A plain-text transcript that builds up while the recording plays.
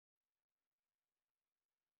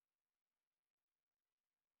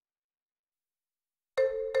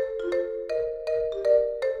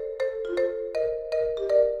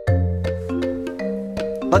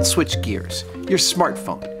Let's switch gears. Your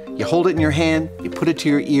smartphone. You hold it in your hand, you put it to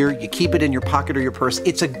your ear, you keep it in your pocket or your purse.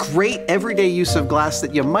 It's a great everyday use of glass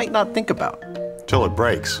that you might not think about. Until it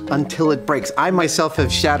breaks. Until it breaks. I myself have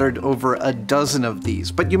shattered over a dozen of these,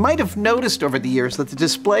 but you might have noticed over the years that the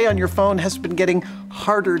display on your phone has been getting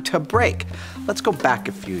harder to break. Let's go back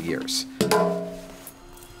a few years.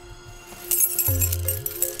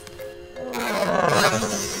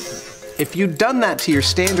 If you'd done that to your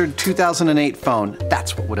standard 2008 phone,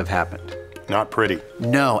 that's what would have happened. Not pretty.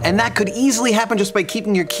 No, and that could easily happen just by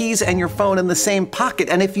keeping your keys and your phone in the same pocket.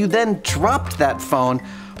 And if you then dropped that phone,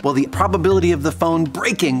 well, the probability of the phone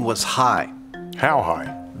breaking was high. How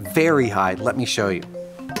high? Very high. Let me show you.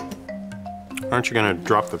 Aren't you going to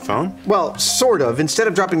drop the phone? Well, sort of. Instead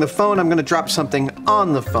of dropping the phone, I'm going to drop something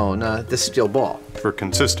on the phone, this steel ball. For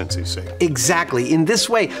consistency's sake. Exactly. In this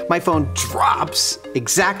way, my phone drops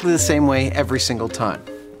exactly the same way every single time.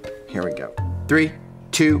 Here we go. 3,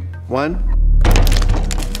 2, 1.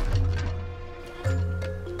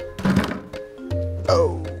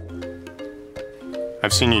 Oh.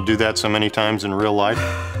 I've seen you do that so many times in real life.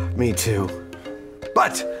 Me too.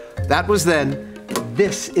 But that was then.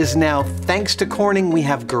 This is now, thanks to Corning, we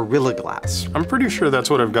have Gorilla-Glas. I'm pretty sure that's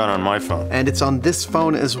what I've got on my phone. And it's on this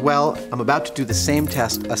phone as well. I'm about to do the same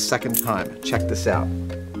test a second time. Check this out.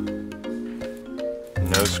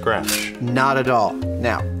 No scratch. Not at all.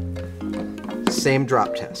 Now, same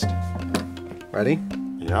drop test. Ready?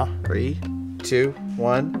 Yeah. 3, 2,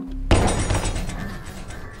 1.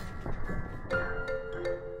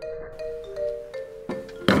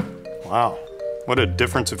 Wow. What a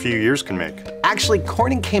difference a few years can make. Actually,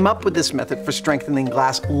 Corning came up with this method for strengthening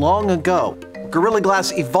glass long ago.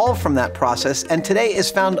 Gorilla-Glas evolved from that process and today is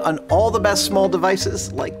found on all the best small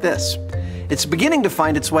devices like this. It's beginning to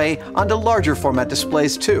find its way onto larger format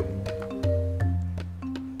displays too.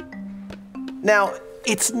 Now,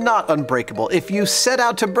 it's not unbreakable. If you set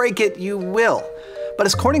out to break it, you will. But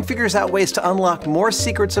as Corning figures out ways to unlock more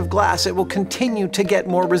secrets of glass, it will continue to get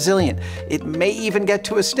more resilient. It may even get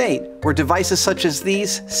to a state where devices such as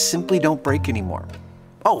these simply don't break anymore.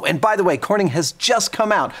 Oh, and by the way, Corning has just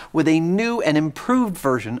come out with a new and improved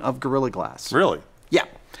version of Gorilla-Glas. Really? Yeah.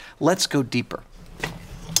 Let's go deeper.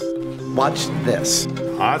 Watch this.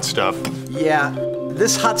 Hot stuff. Yeah.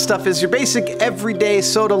 This hot stuff is your basic everyday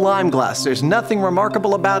soda lime glass. There's nothing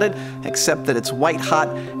remarkable about it except that it's white hot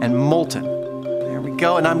and molten. There we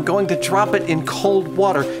go, and I'm going to drop it in cold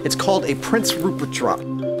water. It's called a Prince Rupert drop.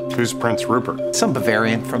 Who's Prince Rupert? Some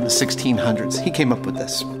Bavarian from the 1600s. He came up with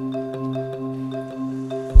this.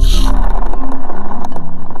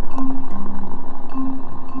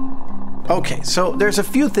 Okay, so there's a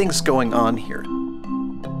few things going on here.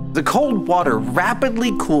 The cold water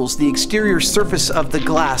rapidly cools the exterior surface of the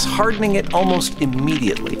glass, hardening it almost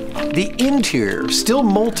immediately. The interior, still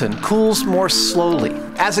molten, cools more slowly.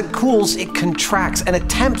 As it cools, it contracts and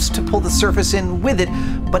attempts to pull the surface in with it,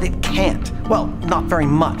 but it can't. Well, not very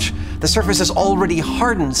much. The surface is already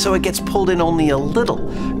hardened, so it gets pulled in only a little,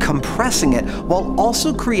 compressing it while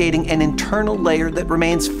also creating an internal layer that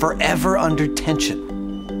remains forever under tension.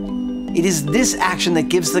 It is this action that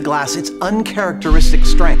gives the glass its uncharacteristic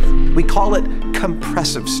strength. We call it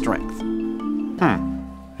compressive strength.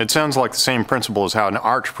 It sounds like the same principle as how an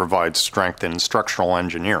arch provides strength in structural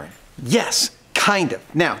engineering. Yes, kind of.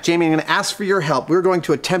 Now, Jamie, I'm going to ask for your help. We're going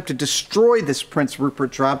to attempt to destroy this Prince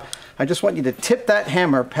Rupert drop. I just want you to tip that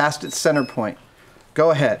hammer past its center point.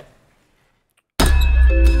 Go ahead.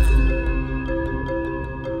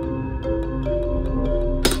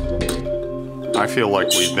 I feel like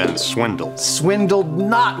we've been swindled. Swindled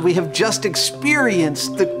not. We have just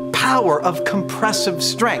experienced the power of compressive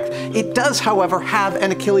strength. It does, however, have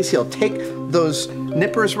an Achilles heel. Take those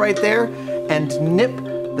nippers right there and nip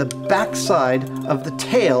the backside of the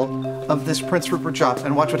tail of this Prince Rupert drop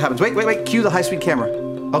and watch what happens. Wait, wait, wait. Cue the high-speed camera.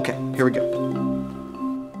 Okay, here we go.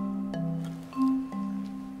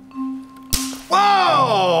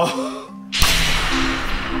 Whoa!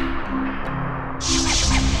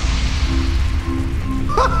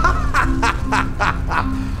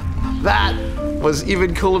 That was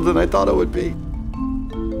even cooler than I thought it would be.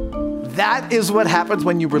 That is what happens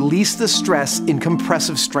when you release the stress in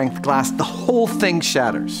compressive strength glass. The whole thing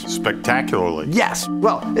shatters. Spectacularly. Yes,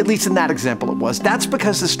 well, at least in that example it was. That's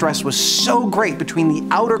because the stress was so great between the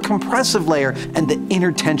outer compressive layer and the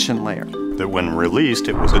inner tension layer. That when released,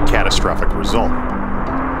 it was a catastrophic result.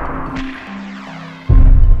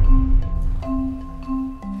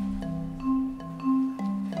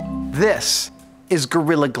 This is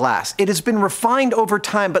Gorilla-Glas. It has been refined over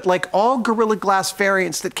time, but like all Gorilla-Glas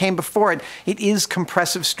variants that came before it, it is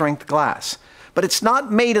compressive strength glass. But it's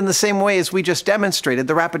not made in the same way as we just demonstrated,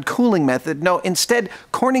 the rapid cooling method. No, instead,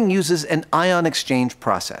 Corning uses an ion exchange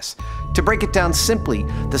process. To break it down simply,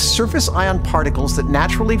 the surface ion particles that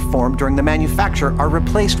naturally form during the manufacture are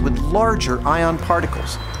replaced with larger ion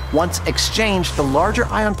particles. Once exchanged, the larger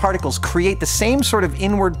ion particles create the same sort of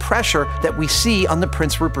inward pressure that we see on the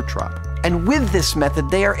Prince Rupert drop. And with this method,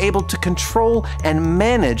 they are able to control and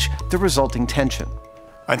manage the resulting tension.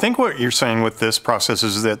 I think what you're saying with this process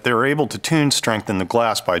is that they're able to tune strength in the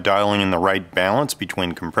glass by dialing in the right balance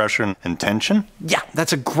between compression and tension? Yeah,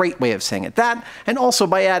 that's a great way of saying it. That, and also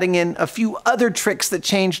by adding in a few other tricks that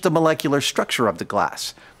change the molecular structure of the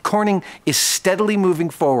glass. Corning is steadily moving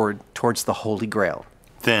forward towards the Holy Grail.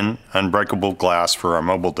 Thin, unbreakable glass for our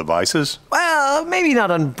mobile devices? Well, maybe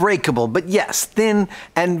not unbreakable, but yes, thin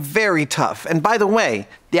and very tough. And by the way,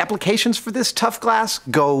 the applications for this tough glass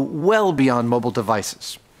go well beyond mobile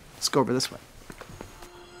devices. Let's go over this way.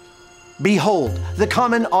 Behold, the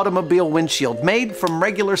common automobile windshield made from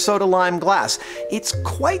regular soda lime glass. It's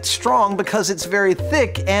quite strong because it's very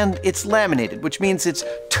thick and it's laminated, which means it's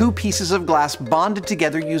two pieces of glass bonded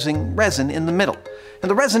together using resin in the middle.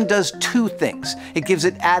 And the resin does two things. It gives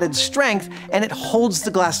it added strength and it holds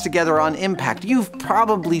the glass together on impact. You've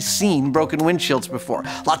probably seen broken windshields before.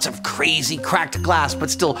 Lots of crazy cracked glass,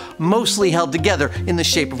 but still mostly held together in the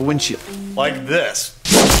shape of a windshield. Like this.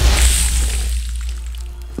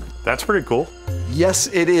 That's pretty cool. Yes,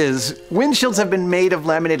 it is. Windshields have been made of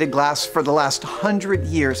laminated glass for the last 100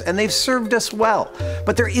 years, and they've served us well.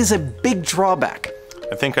 But there is a big drawback.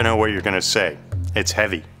 I think I know what you're going to say. It's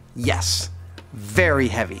heavy. Yes, very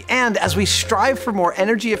heavy. And as we strive for more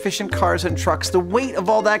energy-efficient cars and trucks, the weight of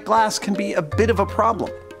all that glass can be a bit of a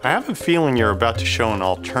problem. I have a feeling you're about to show an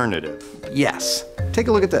alternative. Yes. Take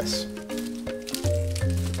a look at this.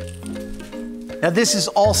 Now this is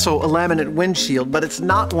also a laminate windshield, but it's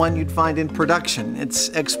not one you'd find in production. It's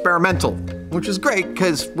experimental, which is great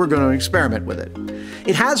because we're going to experiment with it.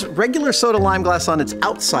 It has regular soda lime glass on its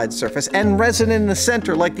outside surface and resin in the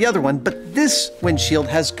center like the other one, but this windshield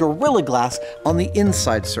has Gorilla-Glas on the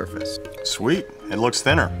inside surface. Sweet. It looks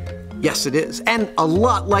thinner. Yes, it is. And a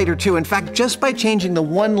lot lighter too. In fact, just by changing the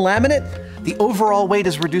one laminate, the overall weight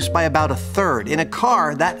is reduced by about 1/3. In a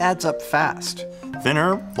car, that adds up fast.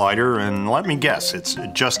 Thinner, lighter, and let me guess, it's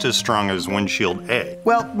just as strong as windshield A.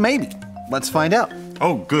 Well, maybe. Let's find out.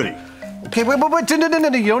 Oh, goody. Okay, wait, no,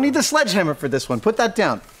 you don't need the sledgehammer for this one. Put that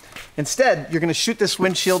down. Instead, you're gonna shoot this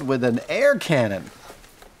windshield with an air cannon.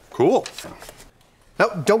 Cool.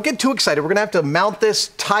 No, don't get too excited. We're gonna have to mount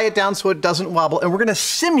this, tie it down so it doesn't wobble, and we're gonna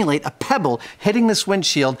simulate a pebble hitting this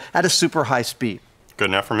windshield at a super high speed. Good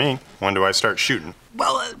enough for me. When do I start shooting?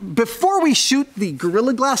 Well, before we shoot the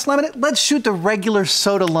Gorilla-Glas laminate, let's shoot the regular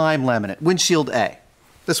soda lime laminate, windshield A.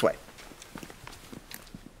 This way.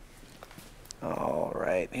 All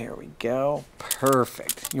right, here we go.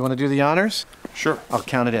 Perfect. You want to do the honors? Sure. I'll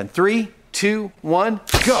count it in. 3, 2, 1,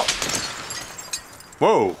 go.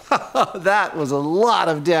 Whoa. That was a lot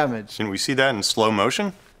of damage. Can we see that in slow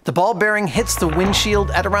motion? The ball bearing hits the windshield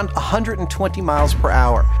at around 120 miles per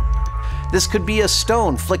hour. This could be a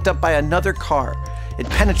stone flicked up by another car. It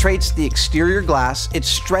penetrates the exterior glass, it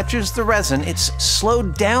stretches the resin, it's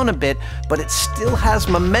slowed down a bit, but it still has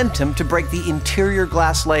momentum to break the interior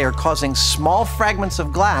glass layer, causing small fragments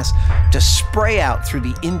of glass to spray out through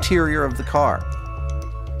the interior of the car.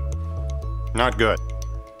 Not good.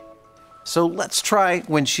 So let's try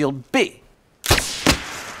windshield B.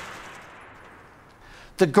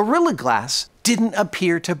 The Gorilla-Glas didn't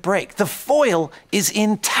appear to break. The foil is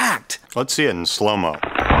intact. Let's see it in slow-mo.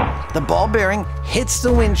 The ball bearing hits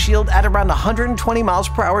the windshield at around 120 miles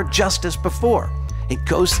per hour just as before. It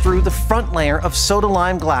goes through the front layer of soda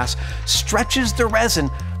lime glass, stretches the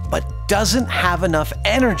resin, but doesn't have enough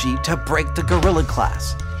energy to break the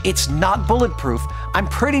Gorilla-Glas. It's not bulletproof. I'm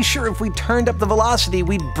pretty sure if we turned up the velocity,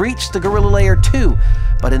 we'd breach the Gorilla layer too.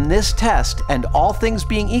 But in this test, and all things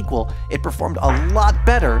being equal, it performed a lot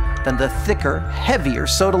better than the thicker, heavier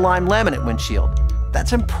soda lime laminate windshield.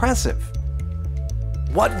 That's impressive.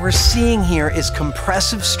 What we're seeing here is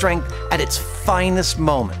compressive strength at its finest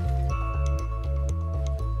moment.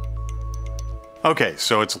 Okay,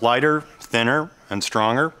 so it's lighter, thinner, and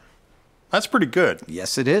stronger. That's pretty good.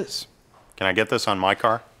 Yes, it is. Can I get this on my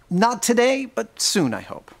car? Not today, but soon, I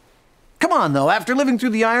hope. Come on, though. After living through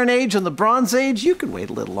the Iron Age and the Bronze Age, you could wait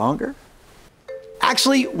a little longer.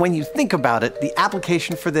 Actually, when you think about it, the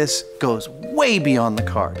application for this goes way beyond the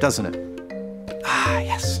car, doesn't it? Ah,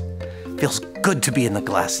 yes. Feels good to be in the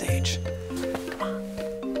glass age. Come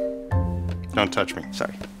on. Don't touch me.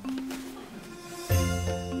 Sorry.